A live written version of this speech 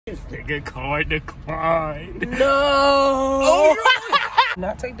This nigga card declined. No! Oh,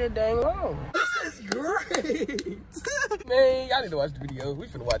 not take that dang long. This is great! Man, y'all need to watch the video. We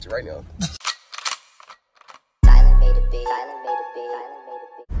finna watch it right now. Silent made a big. Silent made a big.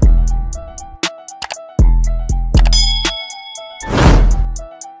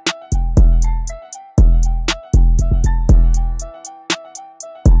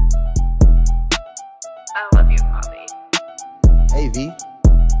 I love you, Poppy. Hey, V.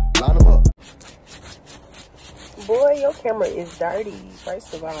 Line them up. Boy, your camera is dirty,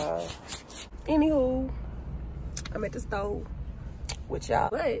 first of all. Anywho, I'm at the stove with y'all.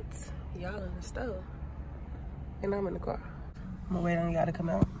 But y'all in the stove. And I'm in the car. I'm gonna wait on y'all to come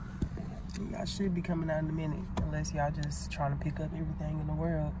out. Y'all should be coming out in a minute. Unless y'all just trying to pick up everything in the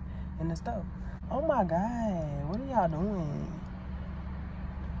world in the stove. Oh my God, what are y'all doing?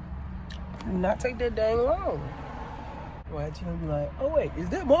 Do not take that dang long. What, you gonna be like, oh wait, is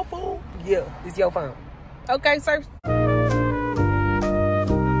that my phone? Yeah, it's your phone. Okay, sir.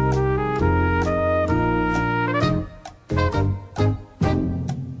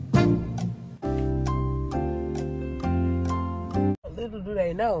 Little do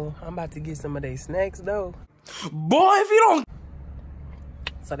they know, I'm about to get some of their snacks though. Boy, if you don't...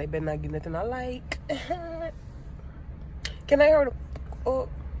 So they better not get nothing I like. Can I hear them? Oh,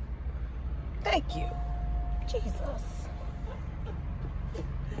 thank you. Jesus.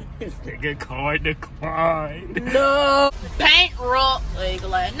 This nigga card declined. No. Bankrupt,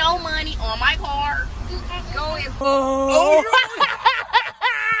 like, no money on my card. Go in. Oh.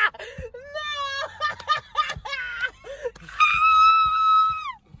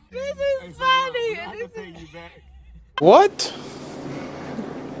 No. This is funny. I have to pay you back. What?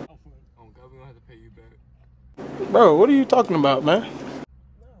 Oh, God, we don't have to pay you back. Bro, what are you talking about, man? No,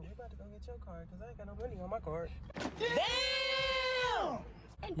 we about to go get your card because I ain't got no money on my card. Damn!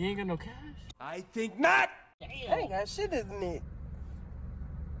 You ain't got no cash? I think not. I ain't got shit, isn't it?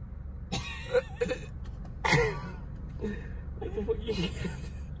 What the fuck you...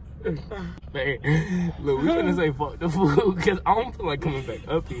 Man, look, we finna say fuck the food because I don't feel like coming back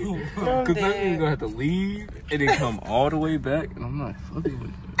up here. Because that means gonna have to leave and then come all the way back, and I'm not fucking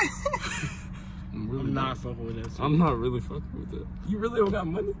with that. I'm not fucking with that. I'm not really fucking with that. You really don't got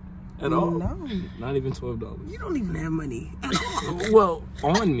money at all? No. Not even $12. You don't even have money. Well,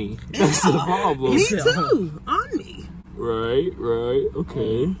 on me. That's the problem. Me too. On me. Right,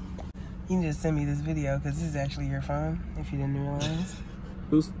 okay. You can just send me this video because this is actually your phone, if you didn't realize.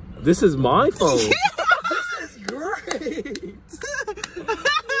 This is my phone. This is great.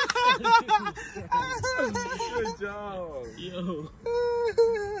 Good job. Yo.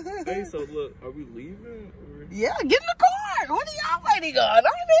 Hey, so look, are we leaving? Or... Yeah, get in the car. What are y'all waiting on? I'm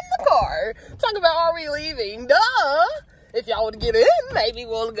in the car. Talk about are we leaving? Duh. If y'all would get in, maybe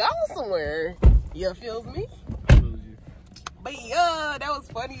we'll go somewhere. You feels me? But yeah, that was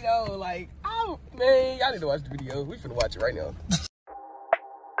funny though. Like, oh man, y'all need to watch the video. We finna watch it right now.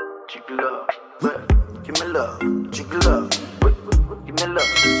 Jiggle up, give me love, jiggle up, give me love,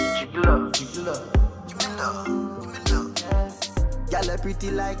 jiggle up, jiggle up, give me love, give me love. Y'all are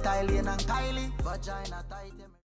pretty like Kylie and Kylie, vagina tight.